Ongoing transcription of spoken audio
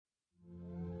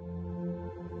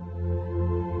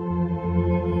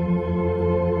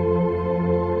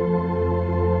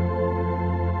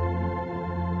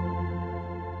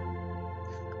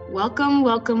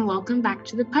Welcome back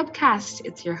to the podcast.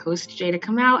 It's your host, Jada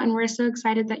Kamau, and we're so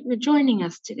excited that you're joining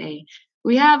us today.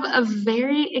 We have a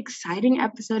very exciting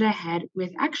episode ahead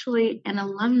with actually an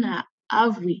alumna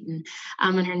of Wheaton,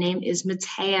 and her name is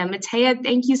Mattea. Mattea,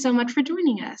 thank you so much for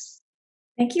joining us.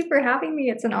 Thank you for having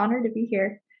me. It's an honor to be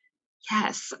here.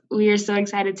 Yes, we are so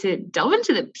excited to delve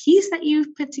into the piece that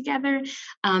you've put together.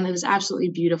 It was absolutely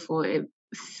beautiful. It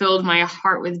filled my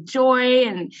heart with joy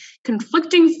and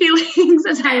conflicting feelings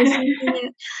as I was reading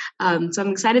it. So I'm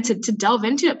excited to delve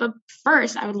into it. But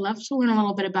first, I would love to learn a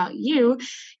little bit about you.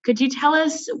 Could you tell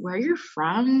us where you're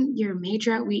from, your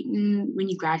major at Wheaton, when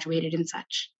you graduated and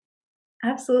such?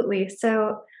 Absolutely.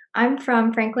 So I'm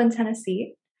from Franklin,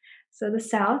 Tennessee, so the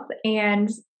South, and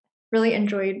really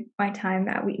enjoyed my time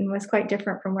at Wheaton. It was quite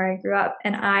different from where I grew up.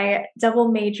 And I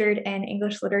double majored in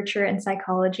English literature and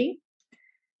psychology.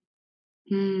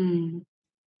 And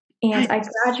I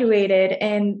graduated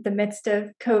in the midst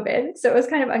of COVID. So it was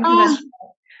kind of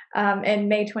unconventional in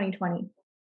May 2020.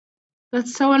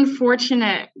 That's so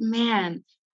unfortunate, man.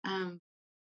 And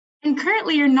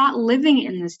currently you're not living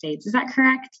in the States. Is that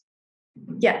correct?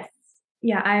 Yes.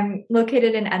 Yeah, I'm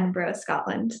located in Edinburgh,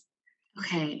 Scotland.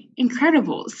 Okay,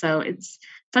 incredible. So it's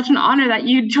such an honor that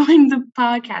you joined the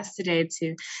podcast today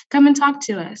to come and talk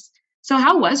to us. So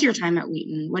how was your time at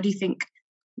Wheaton? What do you think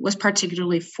was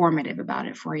particularly formative about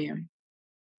it for you?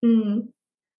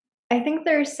 I think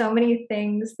there are so many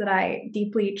things that I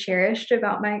deeply cherished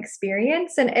about my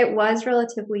experience, and it was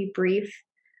relatively brief,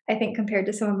 I think, compared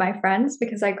to some of my friends,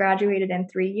 because I graduated in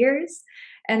 3 years.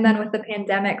 And then with the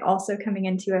pandemic also coming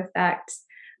into effect,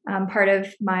 part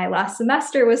of my last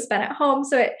semester was spent at home.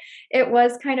 So it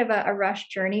was kind of a rush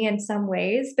journey in some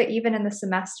ways, but even in the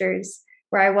semesters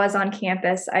where I was on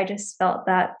campus, I just felt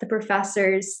that the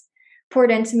professors poured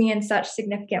into me in such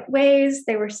significant ways.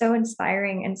 They were so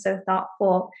inspiring and so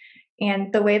thoughtful.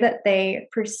 And the way that they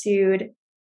pursued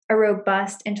a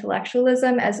robust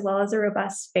intellectualism as well as a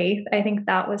robust faith, I think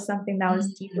that was something that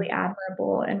was deeply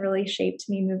admirable and really shaped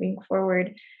me moving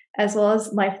forward, as well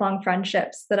as lifelong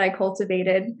friendships that I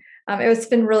cultivated. It's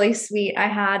been really sweet. I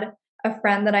had a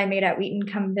friend that I made at Wheaton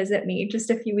come visit me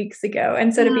just a few weeks ago.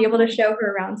 And so to be able to show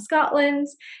her around Scotland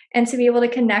and to be able to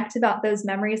connect about those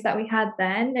memories that we had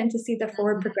then and to see the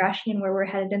forward progression and where we're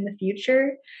headed in the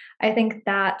future, I think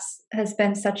that has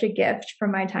been such a gift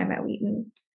from my time at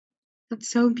Wheaton.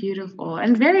 That's so beautiful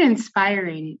and very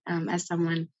inspiring as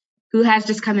someone who has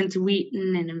just come into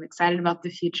Wheaton and I'm excited about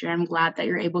the future. I'm glad that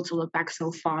you're able to look back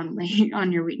so fondly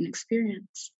on your Wheaton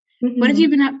experience. What have you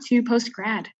been up to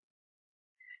post-grad?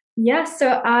 Yes, so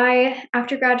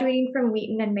after graduating from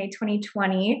Wheaton in May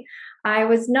 2020, I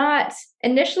was not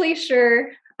initially sure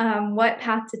what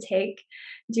path to take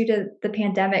due to the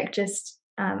pandemic just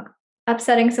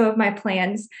upsetting some of my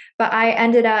plans. But I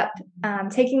ended up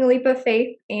taking a leap of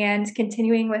faith and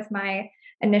continuing with my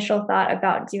initial thought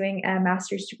about doing a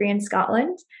master's degree in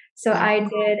Scotland. So I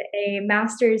did a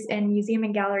master's in museum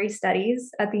and gallery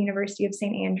studies at the University of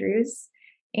St. Andrews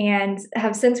and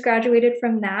have since graduated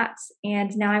from that.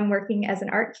 And now I'm working as an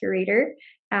art curator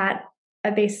at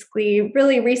a basically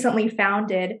really recently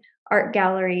founded art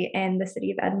gallery in the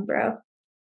city of Edinburgh.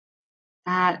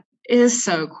 That is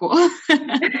so cool.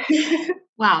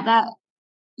 Wow, that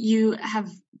you have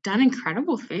done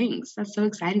incredible things. That's so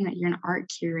exciting that you're an art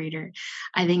curator.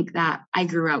 I think that I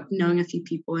grew up knowing a few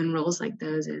people in roles like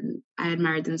those and I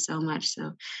admired them so much.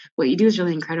 So what you do is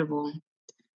really incredible.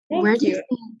 Where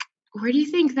do you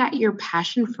think that your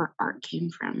passion for art came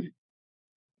from?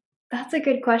 That's a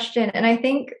good question. And I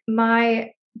think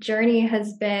my journey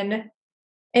has been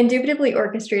indubitably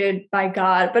orchestrated by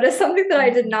God, but it's something that I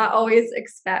did not always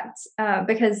expect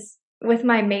because with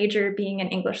my major being in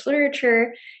English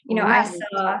literature, I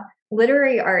saw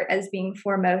literary art as being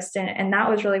foremost, and that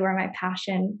was really where my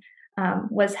passion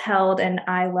was held. And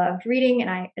I loved reading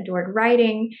and I adored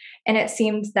writing. And it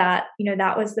seemed that,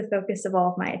 that was the focus of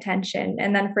all of my attention.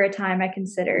 And then for a time, I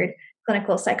considered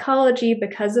clinical psychology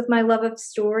because of my love of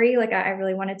story. Like I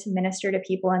really wanted to minister to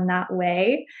people in that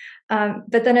way.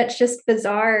 But then it's just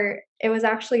bizarre. It was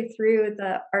actually through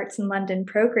the Arts in London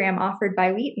program offered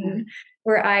by Wheaton,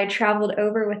 where I traveled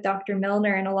over with Dr.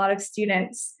 Milner and a lot of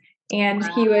students. And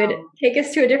he would take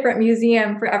us to a different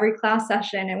museum for every class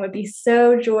session and would be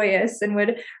so joyous and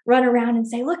would run around and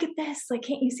say, look at this, like,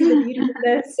 can't you see the beauty of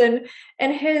this?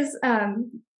 And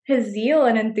his zeal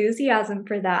and enthusiasm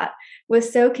for that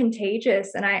was so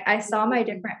contagious. And I saw my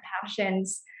different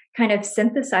passions kind of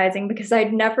synthesizing because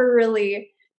I'd never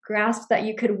really grasped that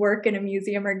you could work in a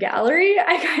museum or gallery.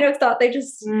 I kind of thought they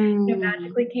just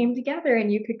magically came together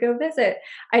and you could go visit.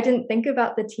 I didn't think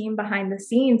about the team behind the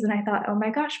scenes. And I thought, oh my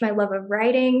gosh, my love of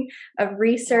writing, of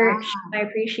research, my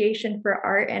appreciation for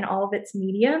art and all of its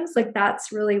mediums, like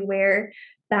that's really where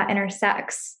that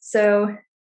intersects. So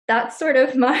that's sort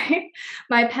of my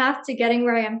path to getting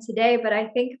where I am today. But I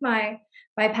think my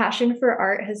passion for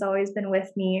art has always been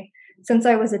with me since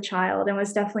I was a child and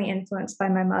was definitely influenced by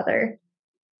my mother.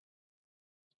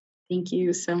 Thank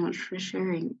you so much for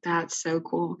sharing. That's so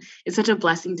cool. It's such a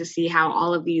blessing to see how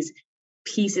all of these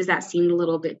pieces that seemed a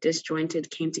little bit disjointed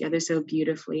came together so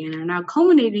beautifully and are now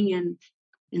culminating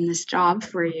in this job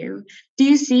for you. Do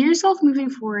you see yourself moving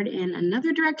forward in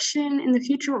another direction in the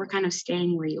future or kind of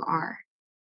staying where you are?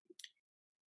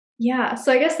 Yeah,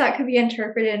 so I guess that could be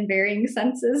interpreted in varying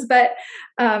senses, but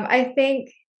I think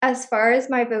as far as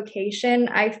my vocation,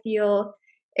 I feel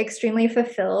extremely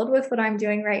fulfilled with what I'm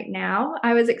doing right now.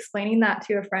 I was explaining that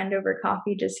to a friend over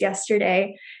coffee just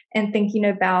yesterday and thinking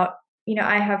about,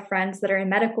 I have friends that are in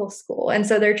medical school, and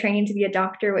so they're training to be a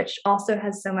doctor, which also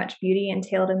has so much beauty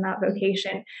entailed in that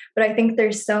vocation. But I think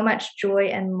there's so much joy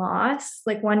and loss.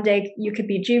 Like one day you could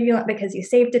be jubilant because you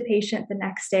saved a patient, the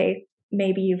next day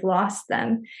maybe you've lost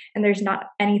them and there's not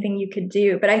anything you could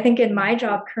do. But I think in my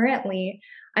job currently,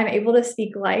 I'm able to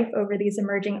speak life over these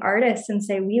emerging artists and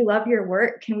say, we love your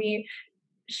work. Can we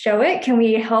show it? Can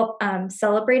we help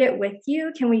celebrate it with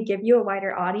you? Can we give you a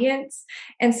wider audience?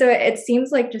 And so it seems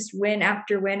like just win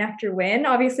after win after win.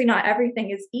 Obviously, not everything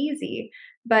is easy,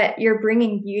 but you're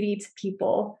bringing beauty to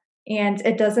people. And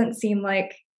it doesn't seem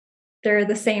like they're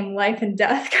the same life and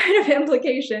death kind of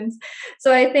implications.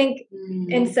 So I think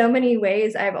in so many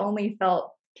ways, I've only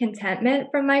felt contentment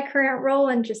from my current role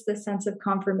and just the sense of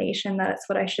confirmation that it's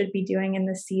what I should be doing in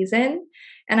this season.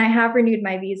 And I have renewed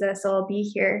my visa, so I'll be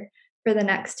here for the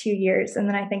next 2 years. And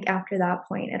then I think after that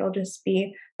point, it'll just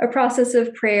be a process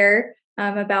of prayer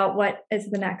about what is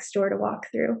the next door to walk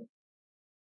through.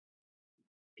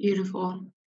 Beautiful.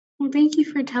 Well, thank you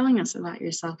for telling us about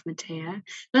yourself, Mattea.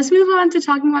 Let's move on to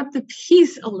talking about the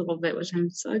piece a little bit, which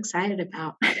I'm so excited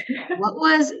about. What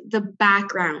was the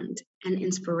background and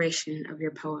inspiration of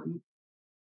your poem?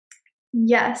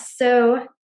 Yes, so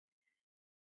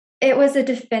it was a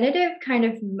definitive kind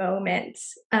of moment.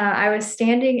 I was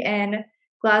standing in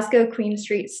Glasgow Queen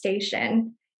Street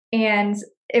Station, and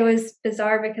it was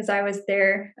bizarre because I was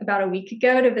there about a week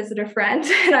ago to visit a friend,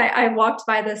 and I walked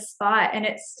by this spot, and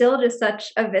it's still just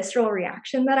such a visceral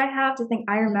reaction that I have to think,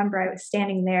 I remember I was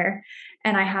standing there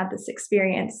and I had this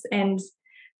experience, and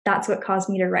that's what caused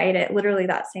me to write it literally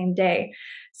that same day.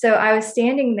 So I was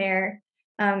standing there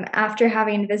after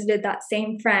having visited that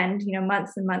same friend,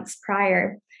 months and months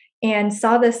prior, and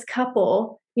saw this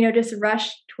couple, just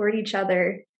rush toward each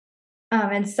other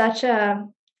in such a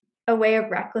way of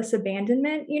reckless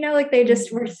abandonment, like they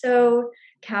just were so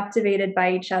captivated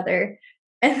by each other.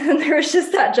 And then there was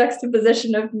just that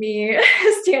juxtaposition of me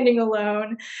standing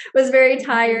alone, was very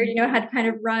tired, had kind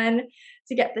of run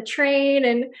to get the train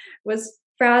and was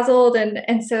frazzled.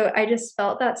 And so I just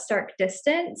felt that stark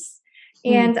distance.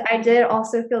 And I did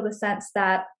also feel the sense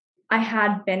that I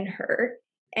had been her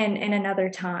and in another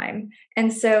time.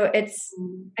 And so it's,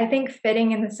 I think,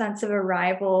 fitting in the sense of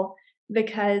arrival,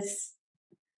 because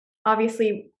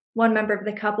obviously one member of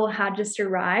the couple had just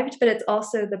arrived, but it's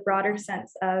also the broader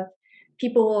sense of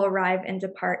people will arrive and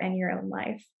depart in your own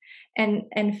life, and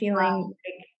feeling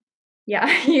like,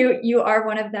 yeah, you are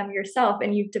one of them yourself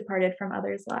and you've departed from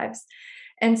others' lives.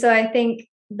 And so I think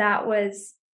that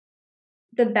was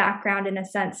the background, in a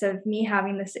sense, of me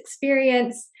having this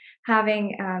experience,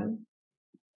 having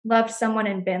loved someone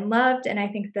and been loved. And I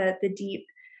think that the deep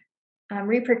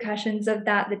repercussions of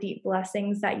that, the deep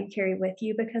blessings that you carry with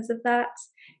you because of that,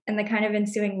 and the kind of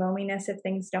ensuing loneliness if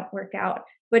things don't work out,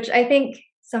 which I think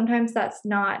sometimes that's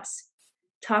not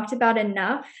talked about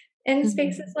enough in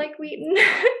spaces like Wheaton,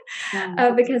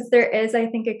 because there is, I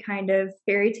think, a kind of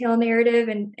fairy tale narrative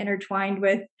and intertwined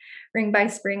with ring by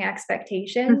spring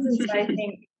expectations. And so I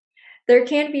think there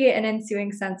can be an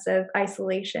ensuing sense of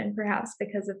isolation, perhaps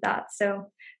because of that. So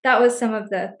that was some of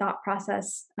the thought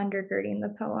process undergirding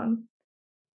the poem.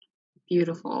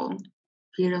 Beautiful,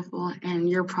 beautiful. And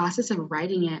your process of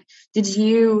writing it, did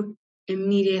you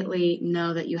immediately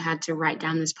know that you had to write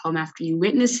down this poem after you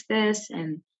witnessed this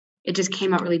and it just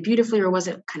came out really beautifully, or was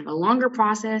it kind of a longer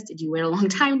process? Did you wait a long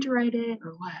time to write it,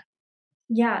 or what?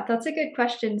 Yeah, that's a good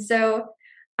question. So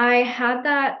I had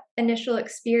that initial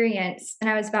experience and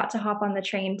I was about to hop on the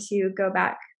train to go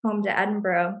back home to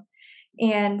Edinburgh.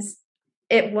 And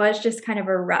it was just kind of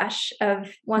a rush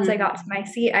of, once I got to my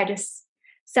seat, I just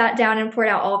sat down and poured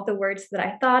out all of the words that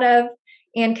I thought of.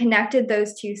 and connected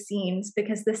those two scenes,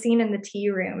 because the scene in the tea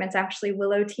room, it's actually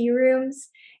Willow Tea Rooms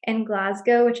in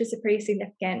Glasgow, which is a pretty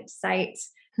significant site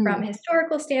from a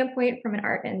historical standpoint, from an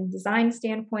art and design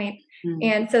standpoint.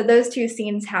 And so those two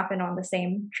scenes happen on the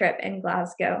same trip in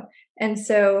Glasgow. And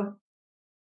so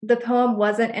the poem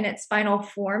wasn't in its final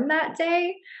form that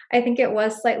day. I think it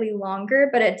was slightly longer,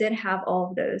 but it did have all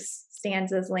of those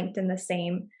stanzas linked in the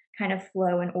same kind of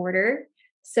flow and order.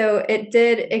 So it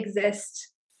did exist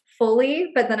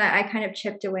fully, but then I kind of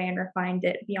chipped away and refined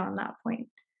it beyond that point.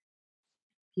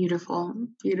 Beautiful,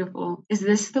 beautiful. Is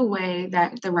this the way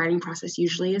that the writing process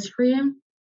usually is for you?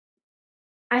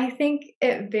 I think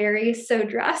it varies so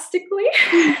drastically.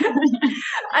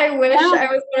 I wish I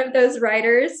was one of those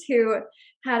writers who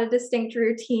had a distinct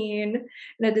routine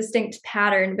and a distinct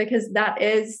pattern, because that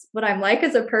is what I'm like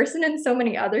as a person in so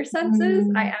many other senses.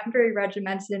 I am very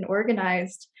regimented and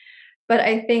organized, but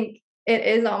I think it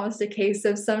is almost a case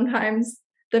of sometimes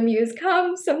the muse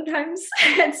comes, sometimes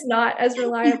it's not as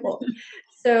reliable.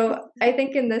 So I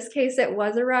think in this case, it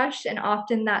was a rush, and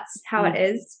often that's how it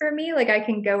is for me. Like, I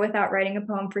can go without writing a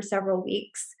poem for several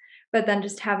weeks, but then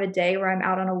just have a day where I'm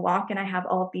out on a walk and I have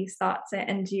all of these thoughts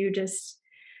and do just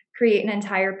create an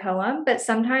entire poem. But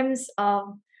sometimes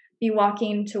I'll be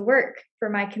walking to work for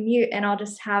my commute and I'll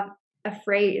just have a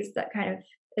phrase that kind of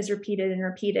is repeated and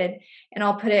repeated, and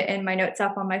I'll put it in my notes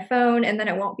app on my phone, and then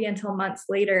it won't be until months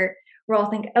later where I'll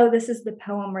think, oh, this is the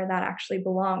poem where that actually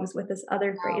belongs with this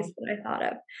other phrase that I thought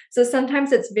of. So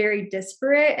sometimes it's very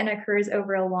disparate and occurs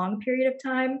over a long period of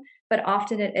time, but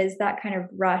often it is that kind of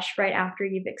rush right after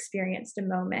you've experienced a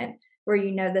moment where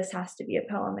you know this has to be a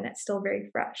poem and it's still very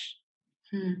fresh.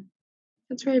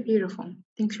 That's very beautiful.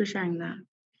 Thanks for sharing that.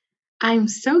 I'm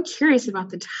so curious about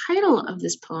the title of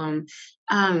this poem.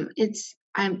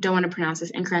 I don't want to pronounce this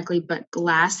incorrectly, but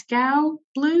Glasgow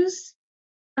Blues?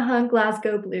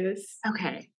 Glasgow Blues.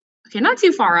 Okay, not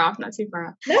too far off. No, you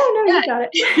got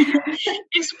it.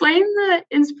 Explain the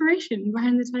inspiration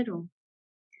behind the title.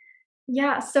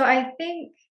 Yeah, so I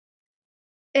think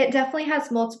it definitely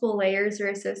has multiple layers or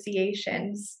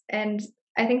associations, and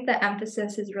I think the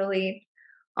emphasis is really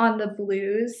on the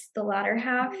blues, the latter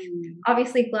half.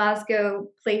 Obviously, Glasgow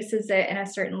places it in a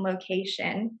certain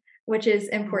location, which is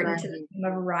important to the theme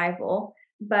of arrival.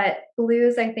 But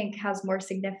blues, I think, has more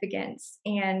significance.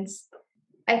 And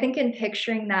I think in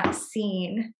picturing that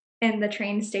scene in the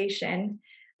train station,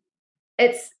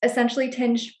 it's essentially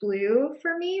tinged blue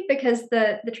for me, because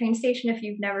the train station, if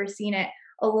you've never seen it,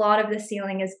 a lot of the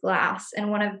ceiling is glass.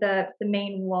 And one of the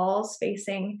main walls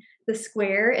facing the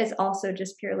square is also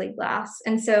just purely glass.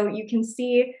 And so you can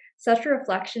see such a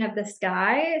reflection of the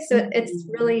sky. So it's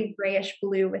really grayish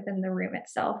blue within the room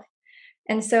itself.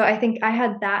 And so I think I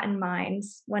had that in mind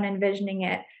when envisioning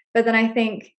it. But then I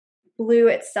think blue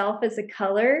itself as a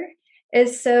color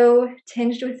is so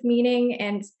tinged with meaning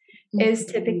and is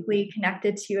typically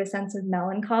connected to a sense of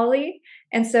melancholy.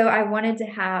 And so I wanted to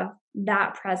have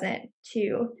that present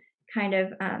too, kind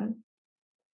of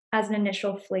as an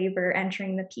initial flavor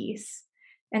entering the piece.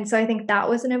 And so I think that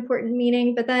was an important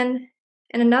meaning. But then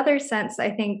in another sense,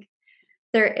 I think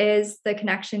there is the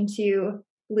connection to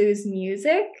blues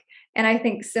music. And I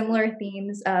think similar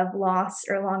themes of loss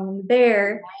are along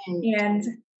there, and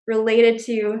related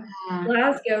to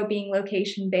Glasgow being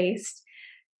location based,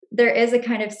 there is a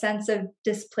kind of sense of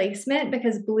displacement,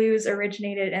 because blues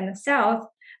originated in the South.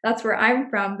 That's where I'm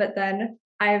from, but then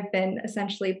I've been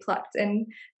essentially plucked and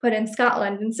put in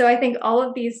Scotland. And so I think all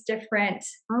of these different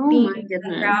themes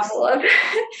unravel of,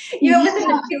 even within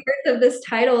the 2 words of this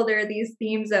title, there are these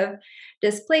themes of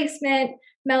displacement,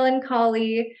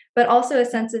 melancholy, but also a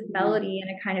sense of melody and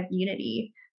a kind of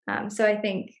unity. So I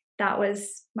think that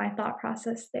was my thought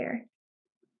process there.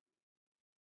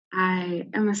 I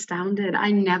am astounded. I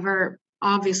never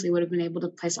obviously would have been able to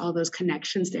place all those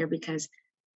connections there, because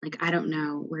I don't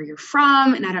know where you're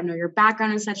from and I don't know your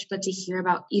background and such, but to hear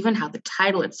about even how the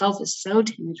title itself is so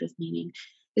tinged with meaning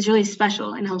is really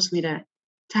special and helps me to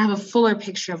have a fuller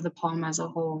picture of the poem as a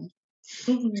whole.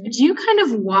 Do you kind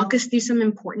of walk us through some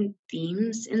important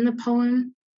themes in the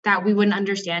poem that we wouldn't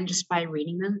understand just by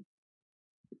reading them?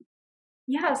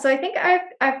 Yeah, so I think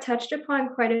I've touched upon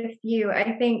quite a few.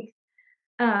 I think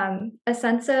a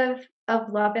sense of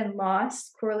love and loss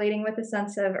correlating with a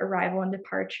sense of arrival and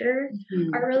departure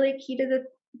are really key to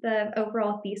the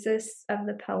overall thesis of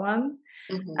the poem.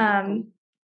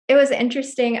 It was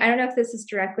interesting. I don't know if this is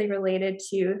directly related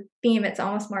to theme. It's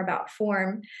almost more about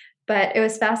form. But it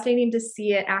was fascinating to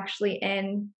see it actually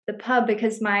in the pub,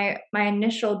 because my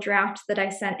initial draft that I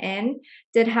sent in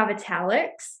did have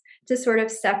italics to sort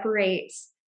of separate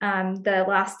the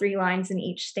last 3 lines in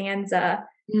each stanza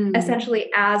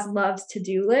essentially as love's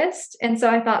to-do list. And so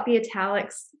I thought the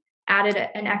italics added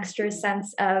an extra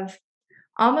sense of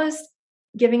almost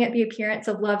giving it the appearance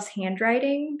of love's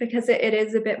handwriting, because it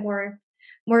is a bit more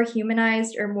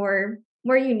humanized or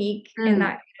more unique in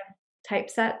that kind of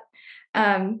typeset.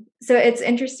 So it's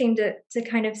interesting to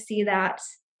kind of see that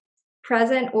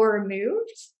present or removed.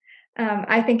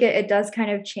 I think it does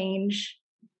kind of change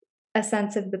a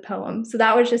sense of the poem. So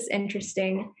that was just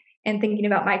interesting, and thinking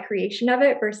about my creation of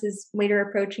it versus later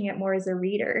approaching it more as a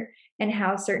reader and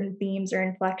how certain themes or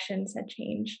inflections had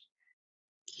changed.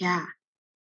 Yeah.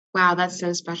 Wow, that's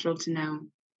so special to know.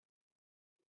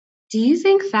 Do you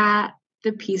think that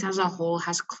the piece as a whole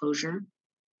has closure?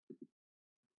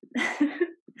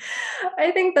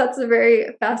 I think that's a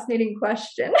very fascinating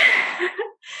question.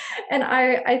 And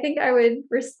I think I would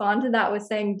respond to that with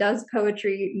saying, does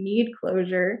poetry need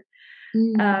closure?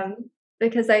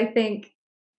 Because I think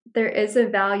there is a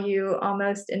value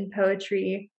almost in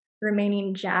poetry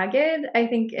remaining jagged. I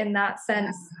think in that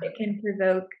sense, it can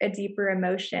provoke a deeper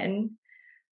emotion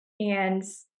and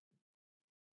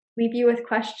leave you with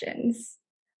questions.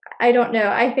 I don't know.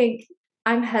 I think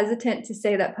I'm hesitant to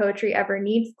say that poetry ever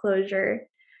needs closure,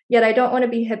 yet I don't want to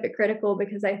be hypocritical,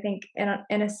 because I think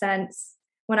in a sense,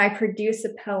 when I produce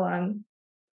a poem,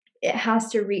 it has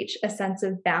to reach a sense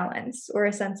of balance or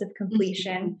a sense of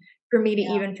completion for me to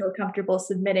even feel comfortable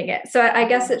submitting it. So I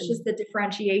guess it's just the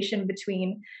differentiation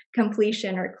between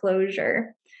completion or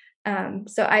closure.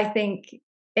 So I think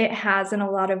it has in a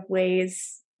lot of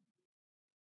ways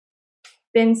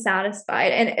been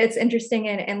satisfied. And it's interesting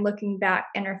in looking back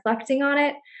and reflecting on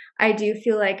it, I do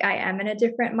feel like I am in a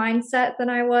different mindset than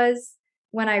I was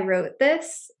when I wrote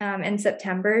this in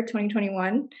September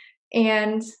 2021.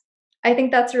 And I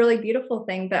think that's a really beautiful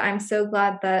thing, but I'm so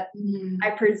glad that I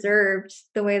preserved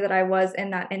the way that I was in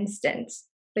that instant,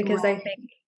 because I think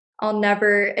I'll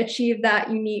never achieve that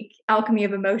unique alchemy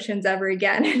of emotions ever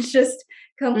again. It's just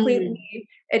completely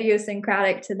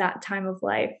idiosyncratic to that time of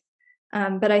life.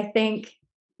 But I think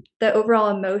the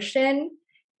overall emotion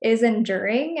is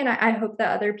enduring, and I hope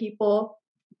that other people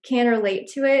can relate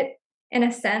to it in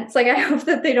a sense. Like, I hope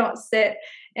that they don't sit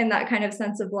in that kind of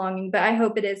sense of longing, but I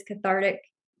hope it is cathartic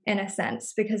in a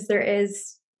sense, because there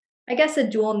is, I guess, a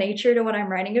dual nature to what I'm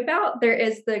writing about. There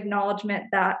is the acknowledgement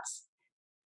that,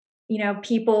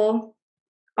 people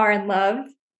are in love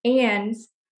and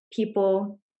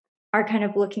people are kind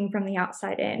of looking from the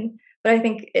outside in. But I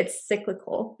think it's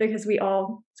cyclical, because we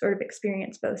all sort of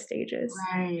experience both stages.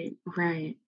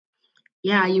 Right.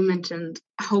 Yeah, you mentioned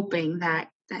hoping that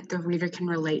the reader can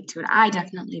relate to it. I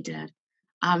definitely did.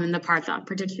 And the part that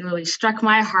particularly struck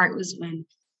my heart was when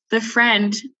the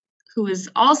friend who was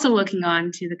also looking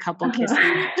on to the couple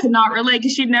kissing could not relate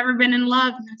because she'd never been in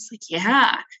love. And I was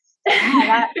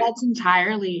like, that's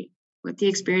entirely what the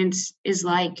experience is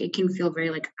like. It can feel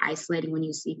very isolating when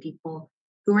you see people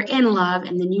who are in love,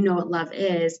 and then what love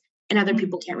is, and other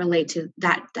people can't relate to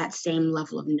that same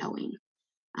level of knowing.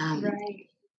 Right.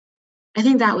 I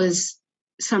think that was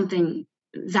something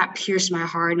that pierced my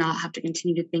heart, and I'll have to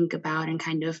continue to think about and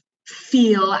kind of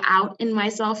feel out in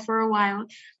myself for a while.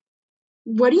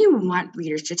 What do you want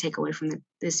readers to take away from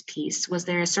this piece? Was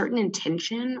there a certain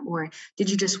intention, or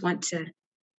did you just want to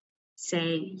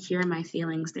say, here are my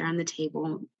feelings, they're on the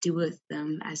table, do with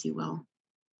them as you will?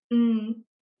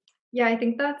 Yeah, I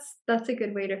think that's a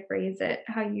good way to phrase it,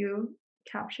 how you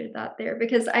captured that there,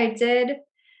 because I did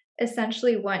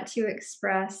essentially want to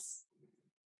express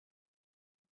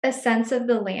a sense of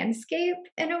the landscape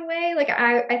in a way. Like,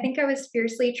 I think I was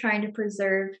fiercely trying to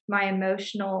preserve my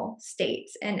emotional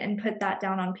states and put that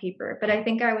down on paper. But I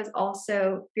think I was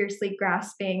also fiercely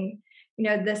grasping,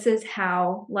 this is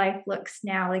how life looks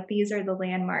now. Like, these are the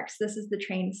landmarks. This is the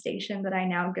train station that I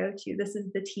now go to. This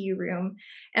is the tea room.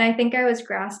 And I think I was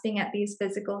grasping at these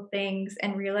physical things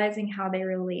and realizing how they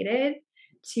related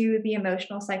to the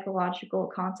emotional, psychological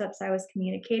concepts I was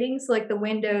communicating. So like the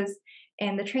windows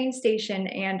and the train station,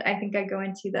 and I think I go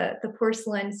into the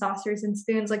porcelain saucers and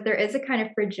spoons. Like, there is a kind of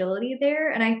fragility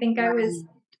there, and I think I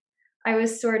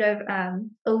was sort of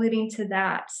alluding to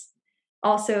that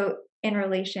also in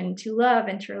relation to love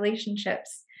and to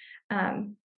relationships.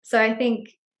 So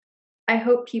I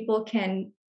hope people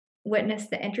can witness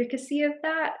the intricacy of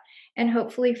that and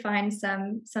hopefully find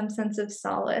some sense of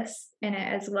solace in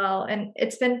it as well. And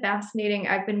it's been fascinating.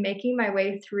 I've been making my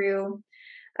way through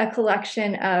a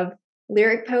collection of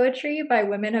lyric poetry by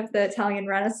women of the Italian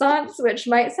Renaissance, which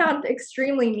might sound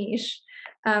extremely niche,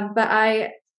 but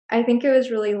I think it was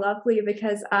really lovely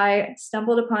because I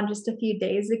stumbled upon just a few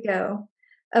days ago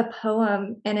a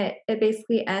poem, and it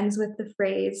basically ends with the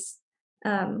phrase,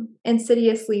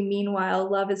 Insidiously,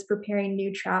 meanwhile, love is preparing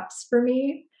new traps for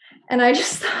me. And I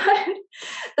just thought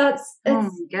it's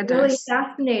really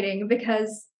fascinating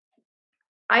because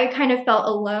I kind of felt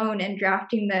alone in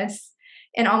drafting this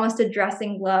and almost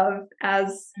addressing love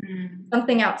as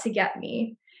something out to get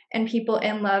me, and people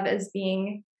in love as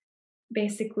being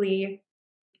basically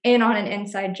in on an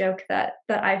inside joke that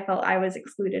I felt I was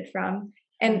excluded from.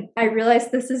 And I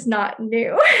realized this is not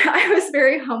new. I was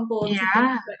very humbled to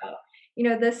think about,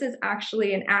 this is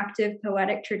actually an active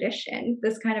poetic tradition,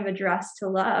 this kind of address to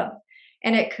love.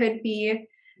 And it could be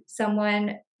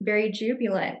someone very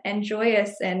jubilant and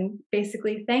joyous and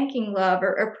basically thanking love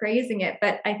or praising it.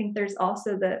 But I think there's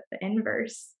also the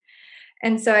inverse.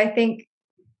 And so I think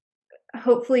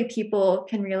hopefully people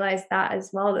can realize that as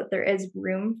well, that there is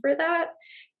room for that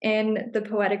in the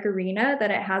poetic arena, that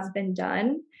it has been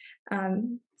done.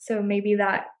 So maybe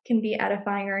that can be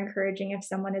edifying or encouraging if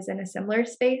someone is in a similar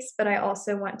space, but I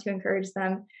also want to encourage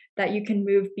them that you can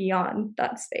move beyond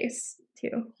that space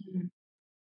too.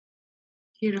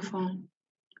 Beautiful.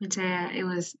 Mattea, it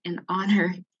was an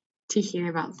honor to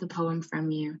hear about the poem from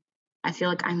you. I feel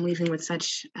like I'm leaving with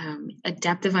such a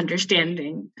depth of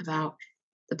understanding about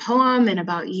the poem and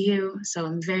about you. So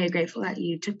I'm very grateful that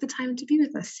you took the time to be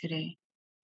with us today.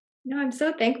 No, I'm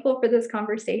so thankful for this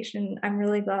conversation. I'm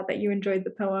really glad that you enjoyed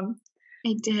the poem.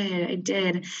 I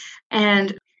did.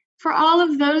 And for all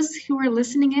of those who are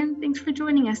listening in, thanks for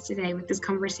joining us today with this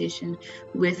conversation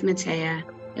with Mattea.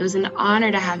 It was an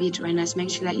honor to have you join us. Make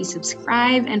sure that you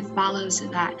subscribe and follow so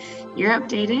that you're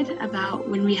updated about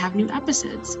when we have new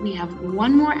episodes. We have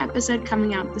one more episode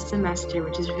coming out this semester,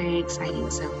 which is very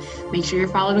exciting. So make sure you're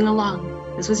following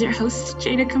along. This was your host,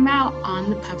 Jada Kamau,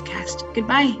 on the podcast.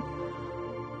 Goodbye.